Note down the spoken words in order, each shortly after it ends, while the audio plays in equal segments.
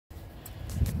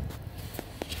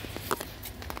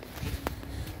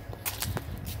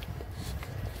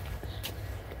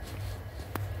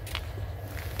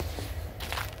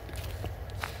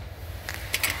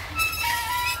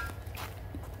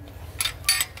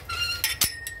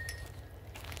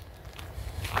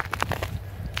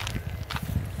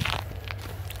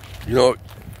You know,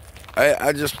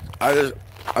 I've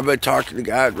been talking to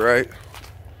God, right?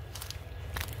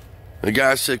 The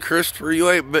guy said, Christopher, you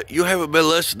haven't been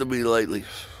listening to me lately.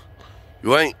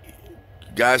 You ain't.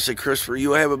 Guy said, Christopher,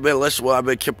 you haven't been listening to what I've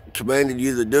been commanding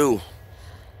you to do.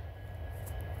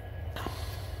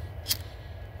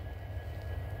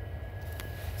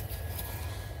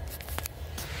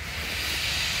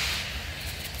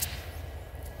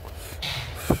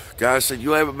 Guy said,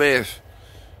 you haven't been.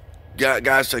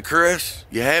 Guy said, Chris,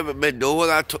 you haven't been doing what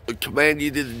I commanded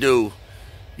you to do.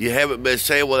 You haven't been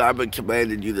saying what I've been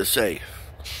commanding you to say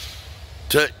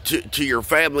to your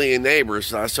family and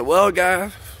neighbors. And I said, well, guy,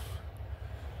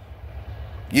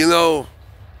 you know,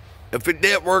 if it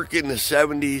didn't work in the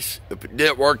 70s, if it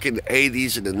didn't work in the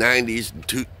 80s and the 90s and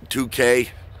 2K,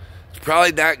 it's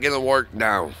probably not going to work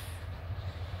now.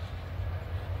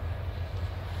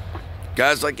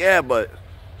 Guy's like, yeah, but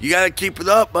you got to keep it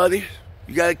up, buddy.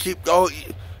 You got to keep going.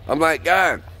 I'm like,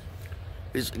 God.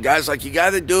 Guy's like, you got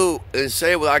to do and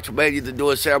say what I command you to do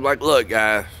and say. I'm like, look,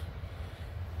 guy,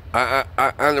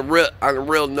 on the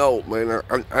real note, man,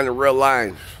 on the real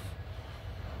line,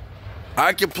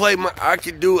 I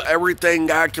can do everything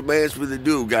God commands me to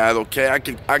do, God, okay?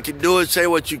 I can do and say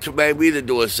what you command me to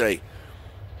do and say.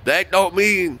 That don't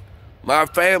mean my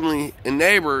family and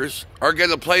neighbors are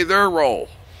going to play their role.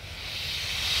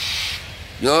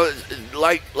 You know,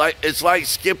 it's like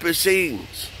skipping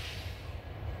scenes.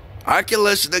 I can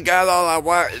listen to God all I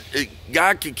want.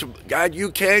 God,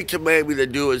 you can command me to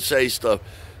do and say stuff.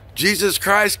 Jesus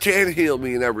Christ can heal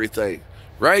me and everything.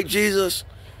 Right, Jesus?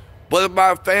 But if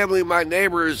my family, my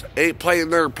neighbors ain't playing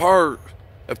their part,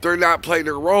 if they're not playing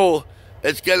their role,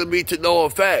 it's going to be to no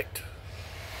effect.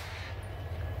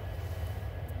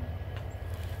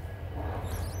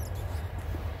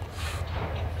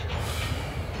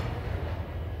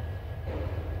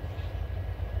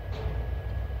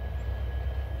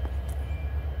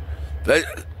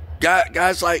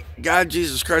 Guys like God,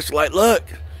 Jesus Christ, are like, look,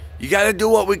 you got to do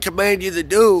what we command you to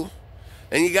do,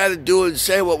 and you got to do and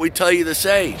say what we tell you to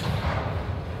say.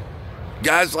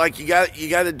 Guys like, you got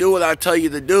to do what I tell you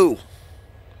to do.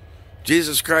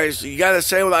 Jesus Christ, you got to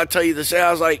say what I tell you to say.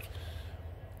 I was like,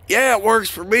 yeah, it works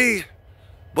for me,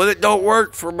 but it don't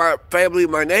work for my family,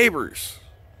 my neighbors.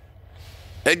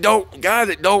 It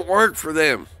don't work for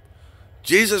them.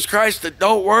 Jesus Christ, it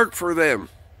don't work for them.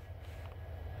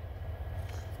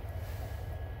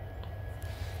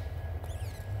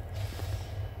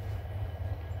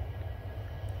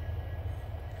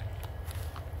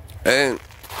 And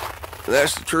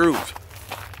that's the truth.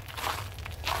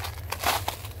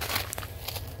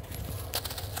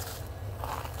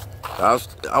 I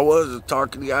was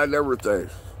talking to God and everything.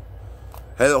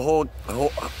 Had a whole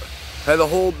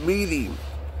meeting.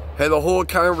 Had a whole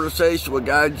conversation with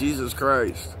God, Jesus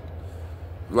Christ.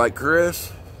 Like,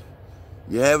 Chris,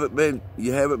 you haven't been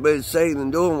saying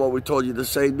and doing what we told you to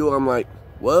say and do. I'm like,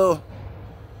 well,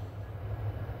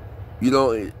 you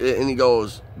know, and he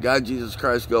goes, God, Jesus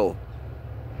Christ, go,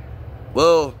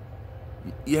 well,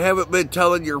 you haven't been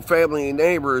telling your family and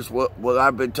neighbors what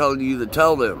I've been telling you to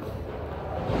tell them.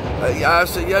 I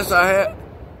said, yes, I have.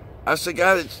 I said,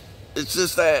 God, it's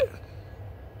just that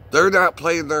they're not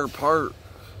playing their part.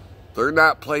 They're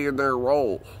not playing their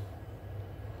role.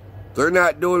 They're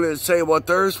not doing and saying what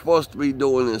they're supposed to be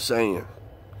doing and saying.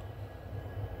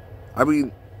 I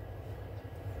mean,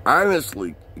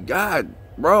 honestly, God,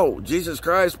 bro, Jesus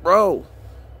Christ, bro,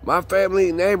 my family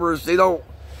and neighbors, they don't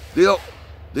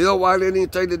want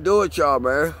anything to do with y'all,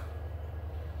 man.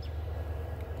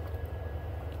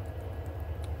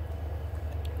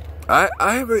 I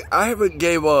haven't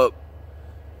gave up.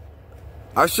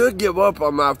 I should give up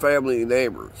on my family and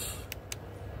neighbors.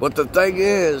 But the thing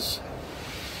is,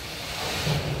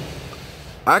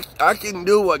 I can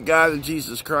do what God and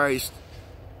Jesus Christ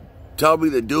tell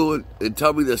me to do and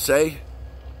tell me to say.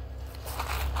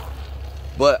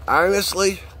 But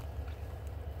honestly,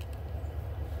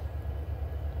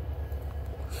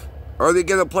 are they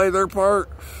going to play their part?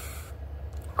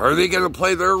 Are they going to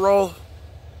play their role?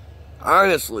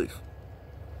 Honestly.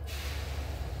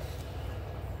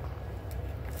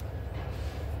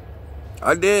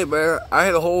 I did, man. I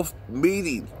had a whole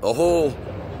meeting, a whole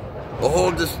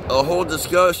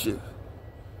discussion.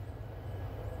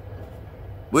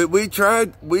 We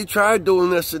tried doing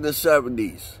this in the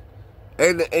 70s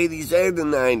and the 80s and the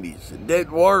 90s. It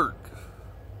didn't work.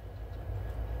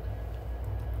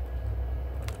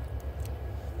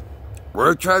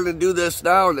 We're trying to do this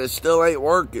now and it still ain't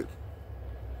working.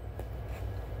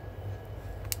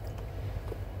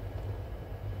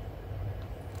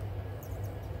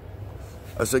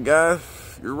 I said, guys,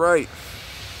 you're right.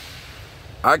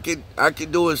 I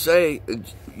can do and say,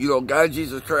 you know, God,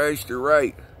 Jesus Christ, you're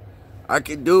right. I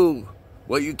can do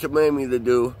what you command me to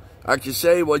do. I can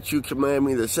say what you command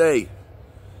me to say.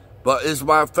 But is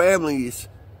my family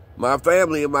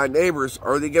and my neighbors,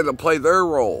 are they going to play their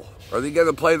role? Are they going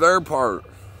to play their part?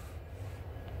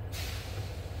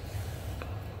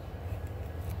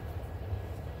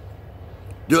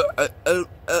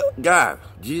 God,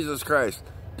 Jesus Christ,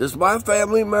 does my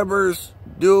family members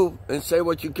do and say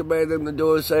what you command them to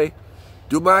do and say?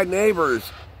 Do my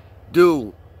neighbors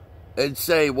do and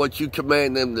say what you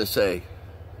command them to say?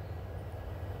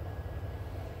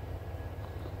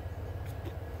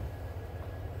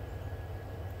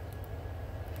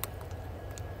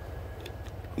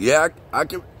 Yeah, I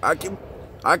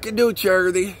can do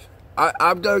charity.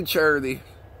 I've done charity.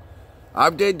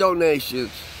 I've did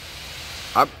donations.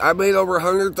 I made over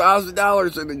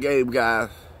 $100,000 in the game, guys.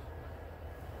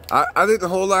 I didn't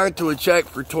hold on to a check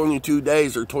for 22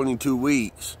 days or 22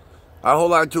 weeks. I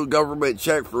hold on to a government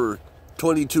check for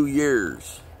 22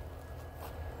 years.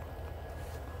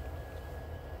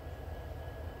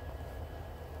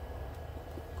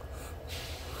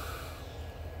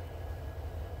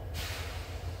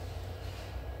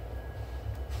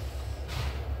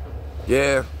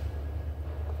 Yeah.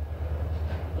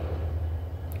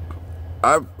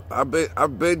 I've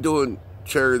been doing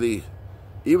charity,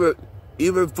 even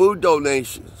food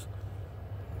donations.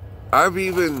 I've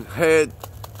even had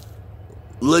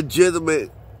legitimate,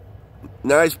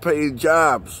 nice paying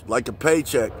jobs, like a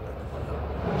paycheck.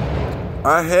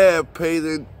 I have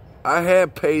paid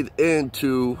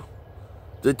into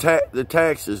the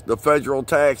taxes, the federal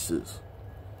taxes.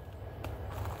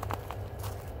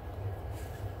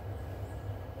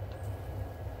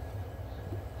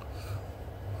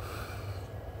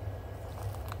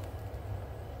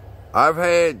 I've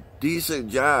had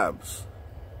decent jobs.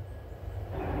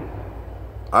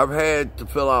 I've had to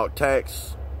fill out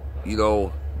tax, you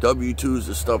know, W-2s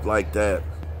and stuff like that.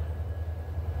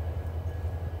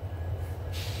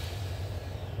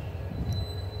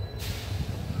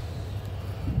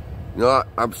 You know,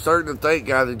 I'm starting to thank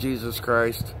God and Jesus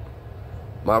Christ.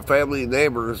 My family and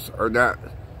neighbors are not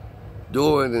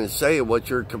doing and saying what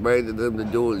you're commanding them to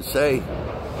do and say.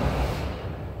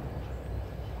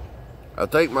 I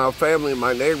think my family and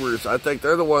my neighbors, I think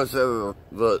they're the ones that are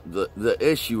the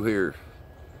issue here.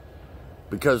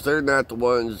 Because they're not the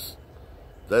ones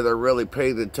that are really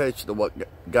paying attention to what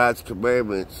God's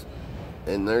commandments.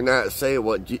 And they're not saying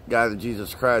what God and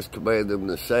Jesus Christ command them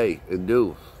to say and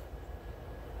do.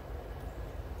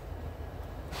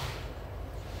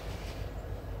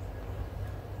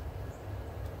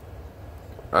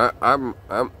 I'm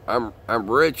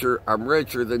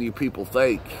richer than you people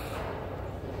think.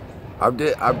 I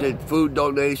did food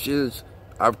donations.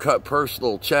 I've cut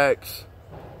personal checks.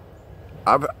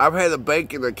 I've had a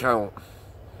banking account.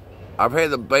 I've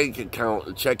had a bank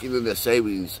account checking in the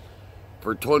savings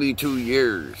for 22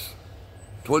 years.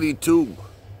 22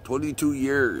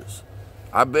 years.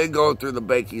 I've been going through the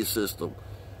banking system.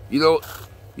 You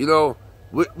know,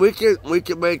 we can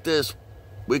make this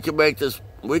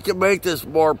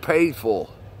more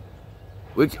painful.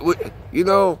 You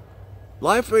know,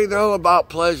 life ain't all about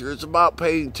pleasure. It's about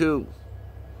pain too.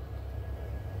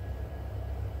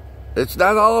 It's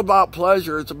not all about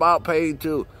pleasure. It's about pain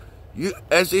too. You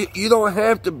don't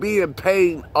have to be in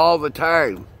pain all the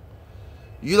time.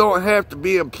 You don't have to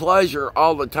be in pleasure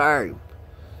all the time.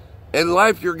 In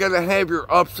life, you're gonna have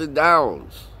your ups and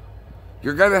downs.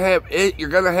 You're gonna have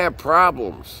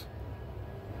problems.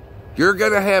 You're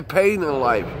gonna have pain in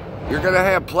life. You're gonna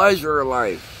have pleasure in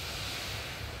life.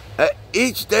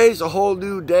 Each day's a whole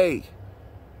new day.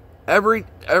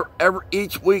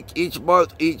 Each week, each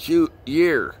month, each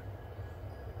year.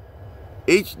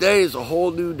 Each day is a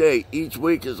whole new day. Each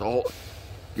week is a whole...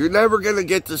 You're never going to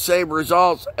get the same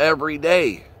results every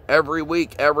day, every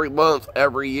week, every month,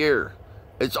 every year.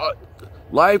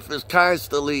 Life is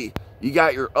constantly... You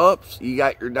got your ups, you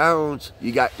got your downs,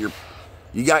 you got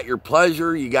your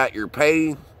pleasure, you got your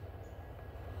pain.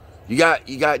 You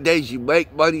got days you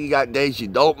make money, you got days you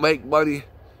don't make money.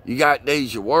 You got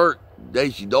days you work,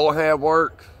 days you don't have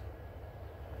work.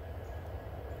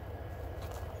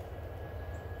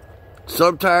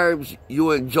 Sometimes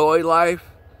you enjoy life.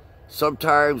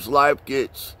 Sometimes life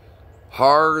gets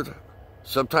hard.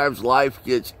 Sometimes life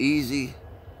gets easy.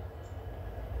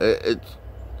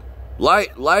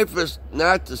 Life is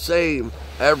not the same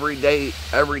every day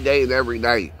and every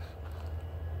night.